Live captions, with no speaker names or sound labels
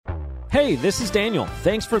Hey, this is Daniel.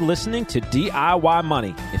 Thanks for listening to DIY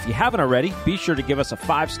Money. If you haven't already, be sure to give us a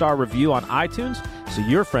 5-star review on iTunes so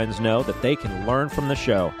your friends know that they can learn from the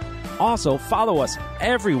show. Also, follow us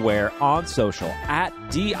everywhere on social at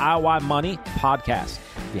DIY Money Podcast.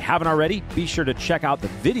 If you haven't already, be sure to check out the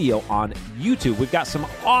video on YouTube. We've got some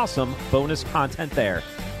awesome bonus content there.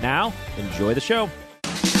 Now, enjoy the show.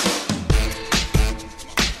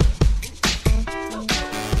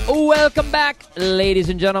 Welcome back, ladies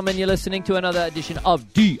and gentlemen. You're listening to another edition of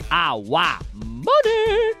DIY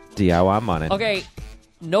Money. DIY Money. Okay,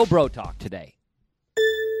 no bro talk today.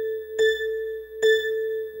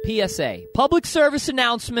 PSA, public service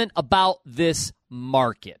announcement about this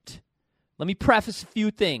market. Let me preface a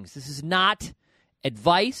few things. This is not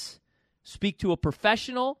advice. Speak to a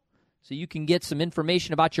professional so you can get some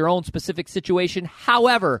information about your own specific situation.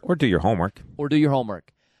 However, Or do your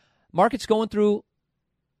homework. Market's going through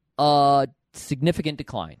a significant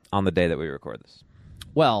decline. On the day that we record this.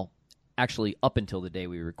 Well, actually, up until the day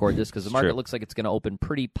we record this, because the market looks like it's going to open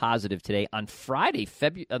pretty positive today on Friday,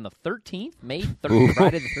 on the 13th, May 13th,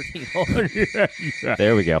 Friday the 13th.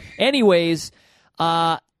 There we go. Anyways,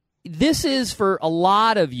 this is for a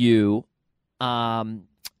lot of you,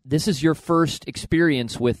 this is your first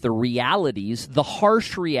experience with the realities, the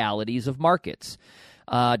harsh realities of markets.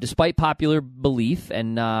 Despite popular belief,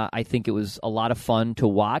 and I think it was a lot of fun to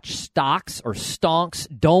watch, stocks or stonks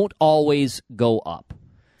don't always go up.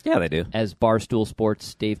 Yeah, they do. As Barstool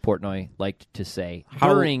Sports' Dave Portnoy liked to say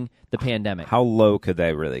during the pandemic. How low could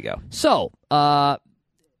they really go? So,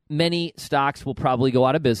 many stocks will probably go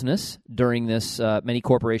out of business during this. Many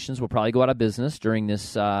corporations will probably go out of business during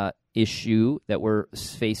this issue that we're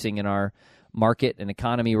facing in our market and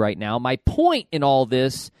economy right now. My point in all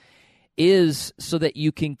this is so that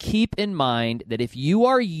you can keep in mind that if you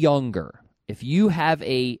are younger, if you have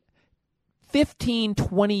a 15,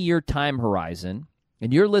 20-year time horizon,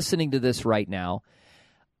 and you're listening to this right now,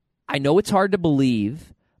 I know it's hard to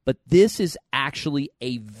believe, but this is actually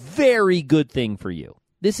a very good thing for you.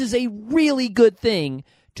 This is a really good thing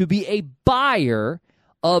to be a buyer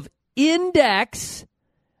of index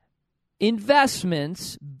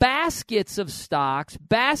investments, baskets of stocks,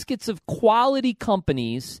 baskets of quality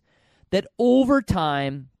companies that over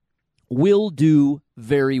time will do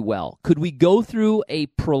very well. Could we go through a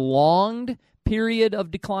prolonged period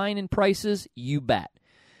of decline in prices? You bet.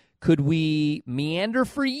 Could we meander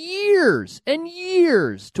for years and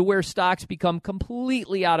years to where stocks become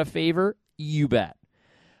completely out of favor? You bet.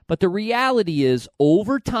 But the reality is,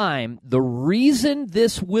 over time, the reason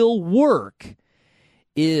this will work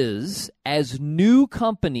is as new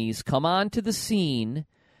companies come onto the scene,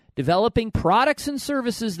 developing products and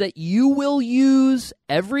services that you will use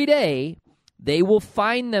every day, they will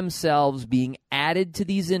find themselves being added to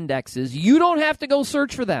these indexes. You don't have to go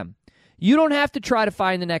search for them. You don't have to try to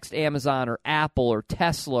find the next Amazon or Apple or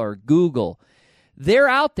Tesla or Google. They're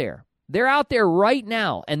out there. They're out there right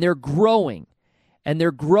now, and they're growing. And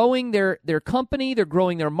they're growing their company, they're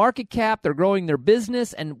growing their market cap, they're growing their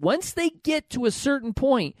business. And once they get to a certain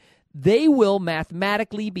point, they will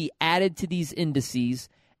mathematically be added to these indices,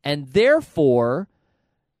 and therefore,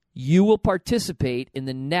 you will participate in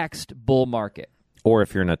the next bull market. Or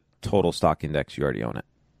if you're in a total stock index, you already own it.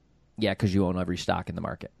 Yeah, because you own every stock in the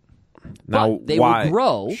market. Now, but they will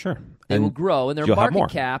grow. Sure. They will grow, and their market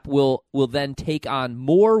cap will then take on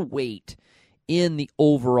more weight in the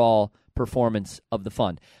overall performance of the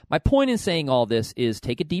fund. My point in saying all this is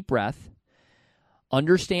take a deep breath.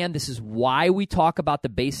 Understand this is why we talk about the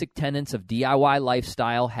basic tenets of DIY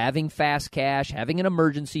lifestyle, having fast cash, having an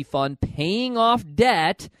emergency fund, paying off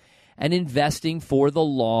debt, and investing for the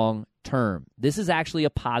long term. This is actually a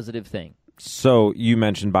positive thing. So you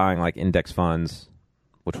mentioned buying like index funds,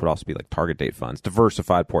 which would also be like target date funds,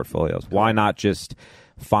 diversified portfolios. Why not just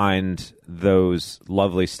find those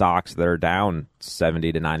lovely stocks that are down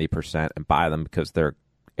 70 to 90% and buy them because they're,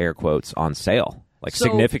 air quotes, on sale? Like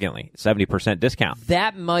significantly, 70% discount.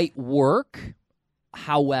 That might work.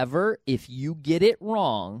 However, if you get it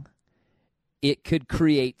wrong, it could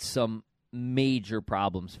create some major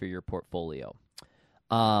problems for your portfolio.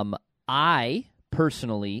 I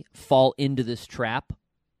personally fall into this trap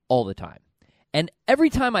all the time. And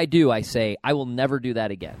every time I do, I say, I will never do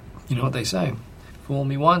that again. You know what they say? Fool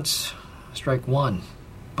me once, strike one.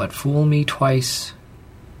 But fool me twice,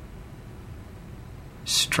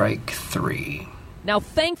 strike three. Now,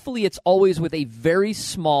 thankfully, it's always with a very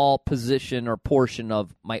small position or portion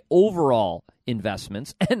of my overall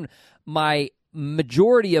investments, and my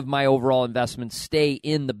majority of my overall investments stay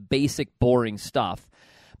in the basic, boring stuff.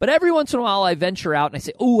 But every once in a while, I venture out and I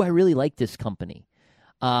say, oh, I really like this company.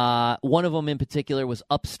 One of them in particular was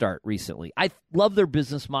Upstart recently. I love their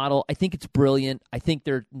business model. I think it's brilliant. I think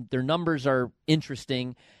their numbers are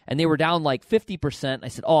interesting, and they were down like 50%. I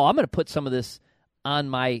said, I'm going to put some of this on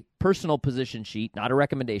my personal position sheet, not a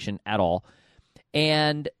recommendation at all.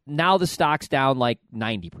 And now the stock's down like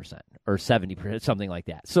 90% or 70%, something like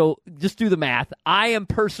that. So just do the math. I am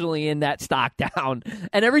personally in that stock down.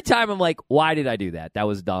 And every time I'm like, why did I do that? That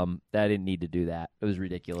was dumb. I didn't need to do that. It was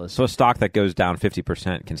ridiculous. So a stock that goes down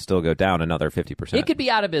 50% can still go down another 50%. It could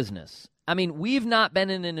be out of business. I mean, we've not been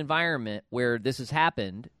in an environment where this has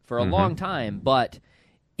happened for a long time, but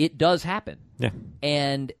it does happen. Yeah.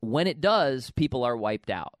 And when it does, people are wiped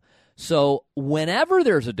out. So whenever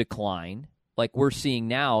there's a decline, like we're seeing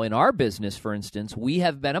now in our business, for instance, we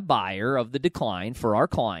have been a buyer of the decline for our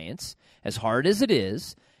clients, as hard as it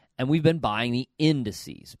is, and we've been buying the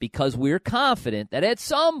indices because we're confident that at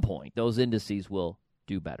some point those indices will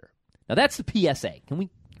do better. Now, that's the PSA. Can we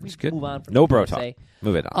move on from no the bro PSA? talk.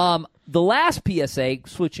 Move it on. The last PSA,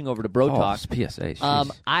 switching over to bro talk, PSA.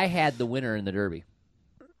 Jeez. I had the winner in the Derby.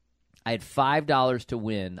 I had $5 to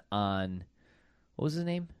win on, what was his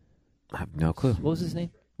name? I have no clue. What was his name?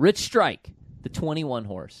 Rich Strike, the 21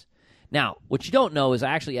 horse. Now, what you don't know is I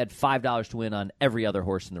actually had $5 to win on every other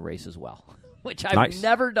horse in the race as well, which I've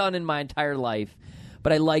never done in my entire life.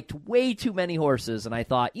 But I liked way too many horses, and I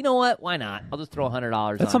thought, you know what? Why not? I'll just throw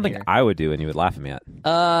 $100 That's something here. I would do, and you would laugh at me at.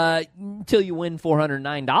 Until you win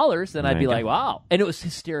 $409, then I'd be like, wow. And it was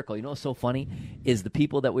hysterical. You know what's so funny is the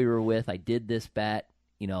people that we were with, I did this bet,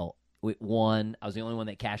 we won. I was the only one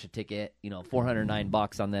that cashed a ticket,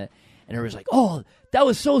 $409 on that. And everybody's like, oh, that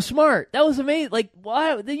was so smart. That was amazing. Like,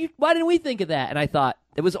 why didn't we think of that? And I thought,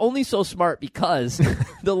 it was only so smart because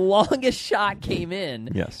the longest shot came in.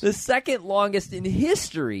 Yes. The second longest in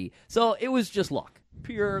history. So it was just luck.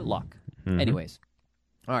 Pure luck. Anyways.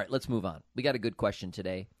 All right, let's move on. We got a good question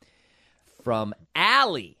today from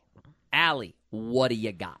Allie. Allie, what do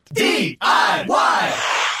you got? DIY!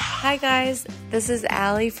 Hi, guys. This is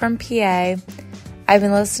Allie from PA. I've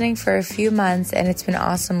been listening for a few months, and it's been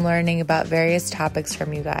awesome learning about various topics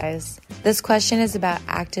from you guys. This question is about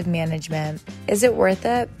active management. Is it worth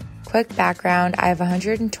it? Quick background, I have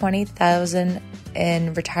 $120,000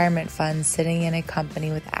 in retirement funds sitting in a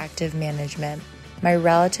company with active management. My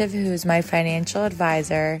relative, who's my financial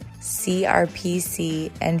advisor,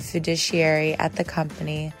 CRPC, and fiduciary at the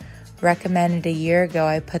company, recommended a year ago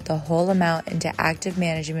I put the whole amount into active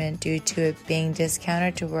management due to it being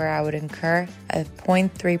discounted to where I would incur a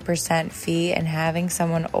 0.3% fee and having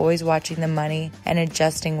someone always watching the money and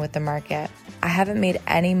adjusting with the market. I haven't made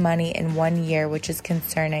any money in 1 year, which is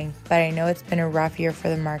concerning, but I know it's been a rough year for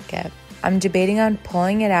the market. I'm debating on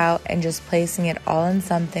pulling it out and just placing it all in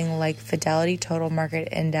something like Fidelity Total Market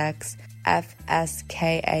Index,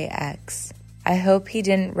 FSKAX. I hope he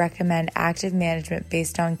didn't recommend active management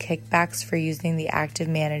based on kickbacks for using the active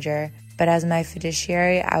manager, but as my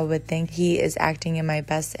fiduciary, I would think he is acting in my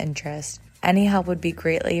best interest. Any help would be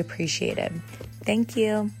greatly appreciated. Thank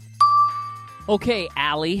you. Okay,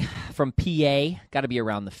 Allie from PA. Got to be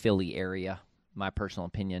around the Philly area, my personal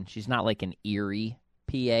opinion. She's not like an Erie,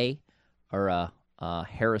 PA, or a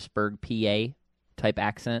Harrisburg, PA type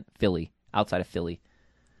accent. Philly, outside of Philly.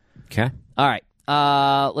 Okay. All right.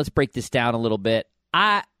 Let's break this down a little bit.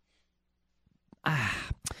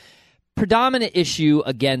 Predominant issue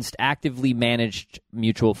against actively managed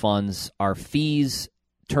mutual funds are fees,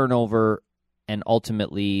 turnover, and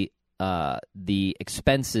ultimately the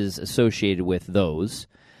expenses associated with those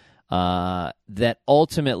that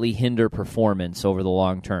ultimately hinder performance over the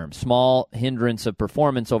long term. Small hindrance of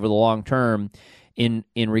performance over the long term in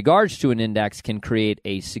regards to an index can create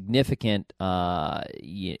a significant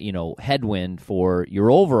headwind for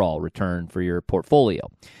your overall return for your portfolio.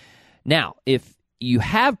 Now, if you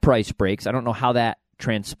have price breaks, I don't know how that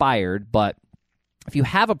transpired, but if you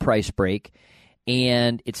have a price break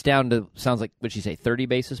and it's down to, sounds like, what'd you say, 30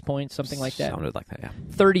 basis points, something like that? Sounded like that, yeah.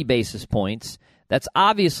 30 basis points. That's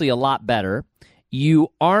obviously a lot better.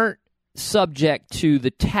 You aren't subject to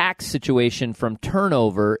the tax situation from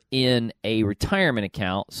turnover in a retirement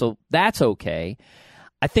account, so that's okay.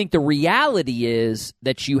 I think the reality is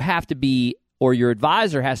that you have to be, or your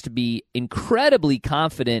advisor has to be, incredibly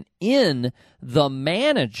confident in the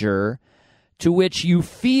manager to which you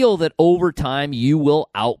feel that over time you will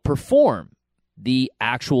outperform the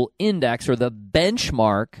actual index or the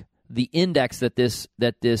benchmark, the index that this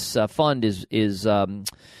fund is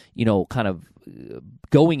kind of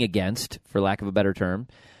going against, for lack of a better term.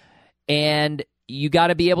 And you got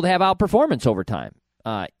to be able to have outperformance over time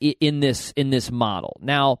in this model.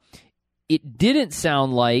 Now, it didn't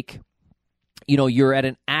sound like you're at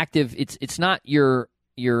an active. It's not your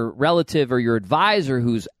your relative or your advisor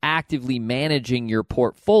who's actively managing your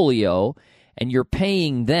portfolio, and you're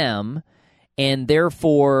paying them, and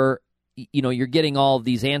therefore, you're getting all of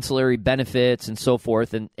these ancillary benefits and so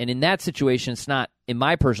forth. And in that situation, it's not, in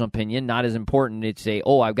my personal opinion, not as important to say,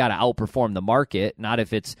 oh, I've got to outperform the market, not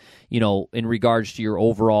if it's, in regards to your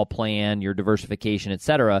overall plan, your diversification, et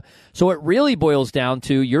cetera. So it really boils down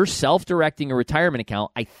to you're self-directing a retirement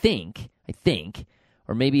account, I think,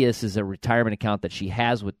 or maybe this is a retirement account that she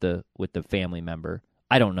has with the family member.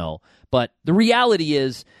 I don't know. But the reality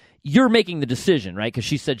is, you're making the decision, right? Because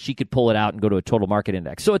she said she could pull it out and go to a total market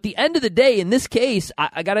index. So at the end of the day, in this case,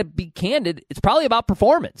 I got to be candid, it's probably about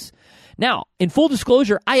performance. Now, in full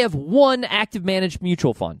disclosure, I have one active managed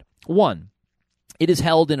mutual fund. One. It is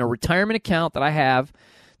held in a retirement account that I have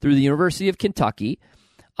through the University of Kentucky.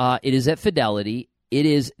 It is at Fidelity. It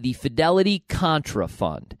is the Fidelity Contra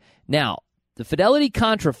Fund. Now, the Fidelity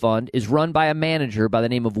Contra Fund is run by a manager by the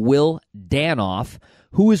name of Will Danoff,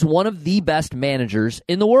 who is one of the best managers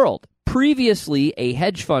in the world. Previously, a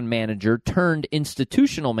hedge fund manager turned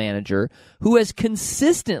institutional manager who has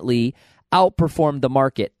consistently outperformed the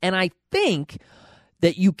market. And I think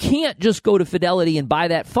that you can't just go to Fidelity and buy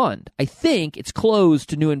that fund. I think it's closed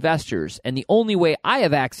to new investors. And the only way I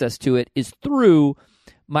have access to it is through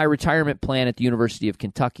my retirement plan at the University of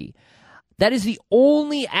Kentucky. That is the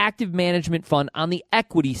only active management fund on the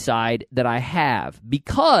equity side that I have,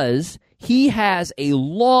 because he has a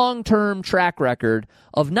long-term track record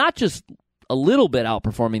of not just a little bit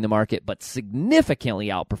outperforming the market, but significantly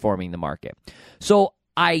outperforming the market. So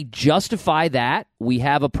I justify that. We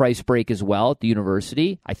have a price break as well at the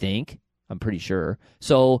university, I think. I'm pretty sure.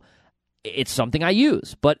 So it's something I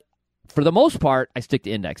use. But for the most part, I stick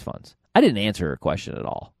to index funds. I didn't answer her question at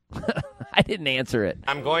all. I didn't answer it.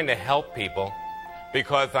 I'm going to help people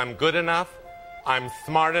because I'm good enough, I'm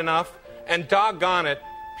smart enough, and doggone it,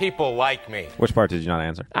 people like me. Which part did you not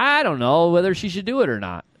answer? I don't know whether she should do it or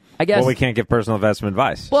not. I guess. Well, we can't give personal investment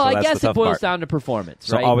advice. Well, so I guess it boils down to performance,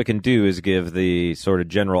 so right? all we can do is give the sort of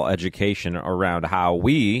general education around how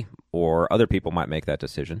we or other people might make that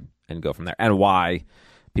decision and go from there, and why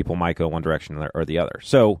people might go one direction or the other.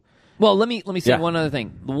 So, well, let me say one other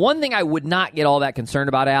thing. The one thing I would not get all that concerned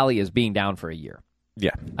about, Allie, is being down for a year.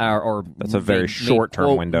 Yeah. Or that's a very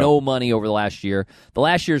short-term window. No money over the last year. The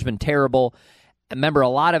last year has been terrible. Remember, a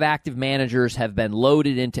lot of active managers have been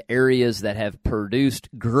loaded into areas that have produced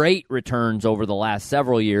great returns over the last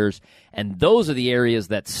several years, and those are the areas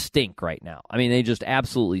that stink right now. I mean, they just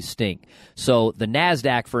absolutely stink. So the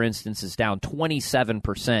NASDAQ, for instance, is down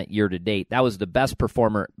 27% year to date. That was the best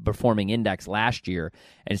performing index last year,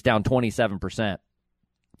 and it's down 27%.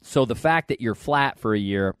 So the fact that you're flat for a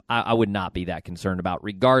year, I would not be that concerned about,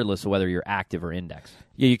 regardless of whether you're active or index.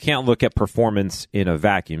 Yeah, you can't look at performance in a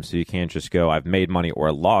vacuum, so you can't just go, I've made money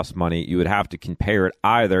or lost money. You would have to compare it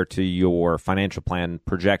either to your financial plan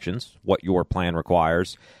projections, what your plan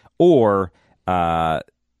requires, or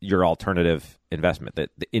your alternative investment, the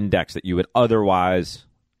index that you would otherwise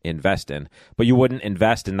invest in. But you wouldn't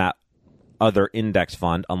invest in that other index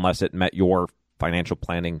fund unless it met your financial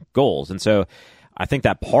planning goals. And so I think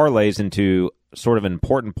that parlays into sort of an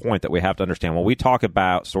important point that we have to understand. When we talk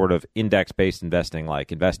about sort of index-based investing,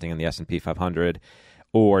 like investing in the S&P 500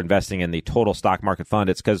 or investing in the total stock market fund,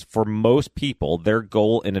 it's because for most people, their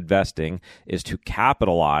goal in investing is to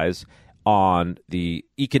capitalize on the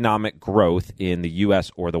economic growth in the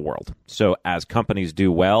U.S. or the world. So as companies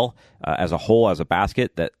do well, as a whole, as a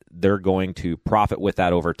basket, that they're going to profit with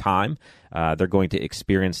that over time. They're going to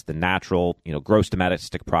experience the natural, gross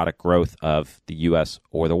domestic product growth of the U.S.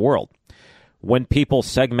 or the world. When people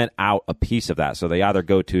segment out a piece of that, so they either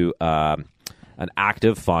go to an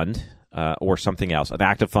active fund or something else, an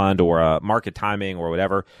active fund or a market timing or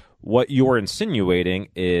whatever, what you're insinuating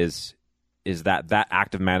is that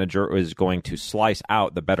active manager is going to slice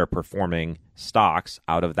out the better performing stocks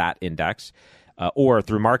out of that index, or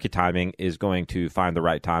through market timing is going to find the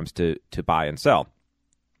right times to buy and sell.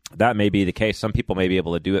 That may be the case. Some people may be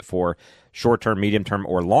able to do it for short-term, medium-term,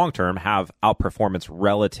 or long-term, have outperformance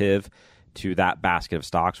relative to that basket of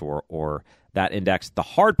stocks or that index. The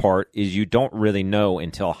hard part is you don't really know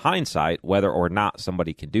until hindsight whether or not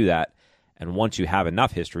somebody can do that. And once you have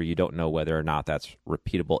enough history, you don't know whether or not that's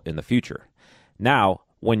repeatable in the future. Now,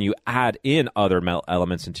 when you add in other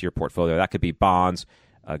elements into your portfolio, that could be bonds,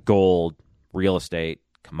 gold, real estate,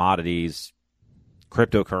 commodities,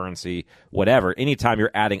 cryptocurrency, whatever. Anytime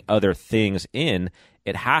you're adding other things in,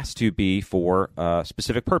 it has to be for a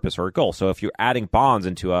specific purpose or a goal. So if you're adding bonds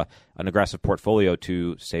into an aggressive portfolio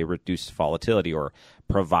to, say, reduce volatility or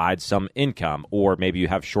provide some income, or maybe you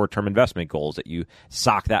have short-term investment goals that you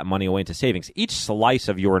sock that money away into savings. Each slice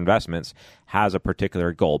of your investments has a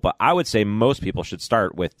particular goal. But I would say most people should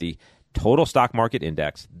start with the total stock market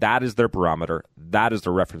index. That is their barometer. That is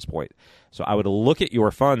their reference point. So I would look at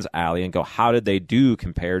your funds, Allie, and go, how did they do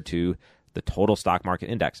compared to the total stock market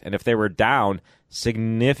index? And if they were down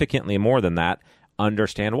significantly more than that,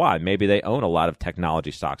 understand why. Maybe they own a lot of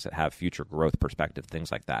technology stocks that have future growth perspective,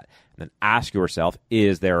 things like that. And then ask yourself,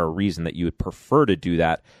 is there a reason that you would prefer to do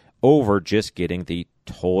that over just getting the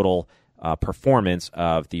total performance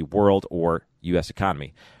of the world or U.S.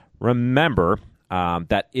 economy? Remember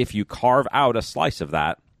that if you carve out a slice of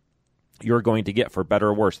that, you're going to get, for better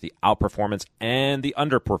or worse, the outperformance and the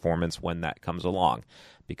underperformance when that comes along.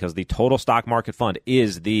 Because the total stock market fund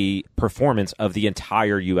is the performance of the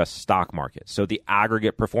entire U.S. stock market. So the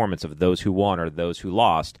aggregate performance of those who won or those who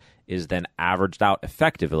lost is then averaged out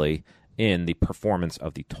effectively in the performance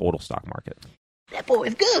of the total stock market. That boy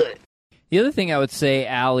is good. The other thing I would say,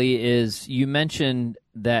 Allie, is you mentioned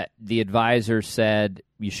that the advisor said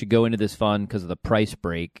you should go into this fund because of the price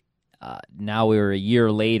break. Now we're a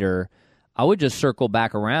year later. I would just circle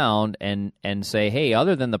back around and say, hey,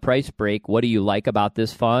 other than the price break, what do you like about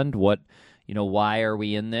this fund? Why are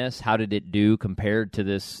we in this? How did it do compared to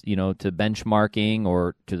this, to benchmarking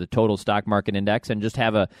or to the total stock market index? And just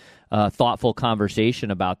have a thoughtful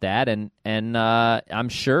conversation about that. And I'm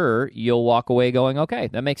sure you'll walk away going, okay,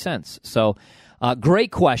 that makes sense. So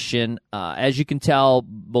great question. As you can tell,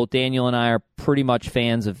 both Daniel and I are pretty much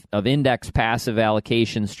fans of index passive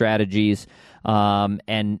allocation strategies.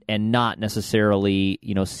 And not necessarily,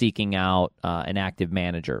 seeking out an active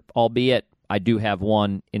manager. Albeit, I do have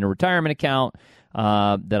one in a retirement account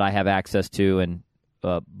that I have access to,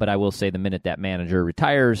 but I will say the minute that manager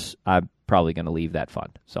retires, I'm probably going to leave that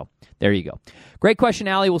fund. So there you go. Great question,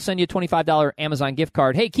 Allie. We'll send you a $25 Amazon gift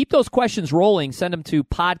card. Hey, keep those questions rolling. Send them to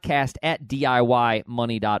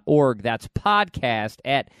podcast@DIYmoney.org. That's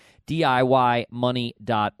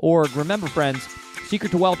podcast@DIYmoney.org. Remember, friends,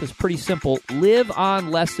 secret to wealth is pretty simple. Live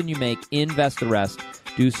on less than you make. Invest the rest.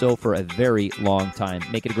 Do so for a very long time.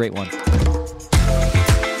 Make it a great one.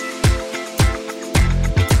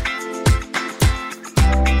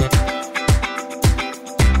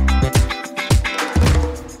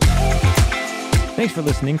 Thanks for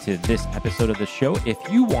listening to this episode of the show. If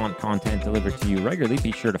you want content delivered to you regularly,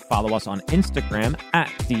 be sure to follow us on Instagram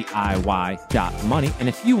 @DIY.money. And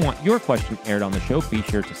if you want your question aired on the show, be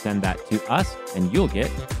sure to send that to us, and you'll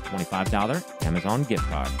get a $25 Amazon gift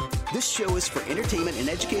card. This show is for entertainment and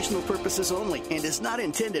educational purposes only and is not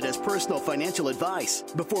intended as personal financial advice.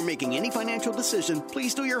 Before making any financial decision,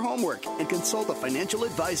 please do your homework and consult a financial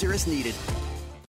advisor as needed.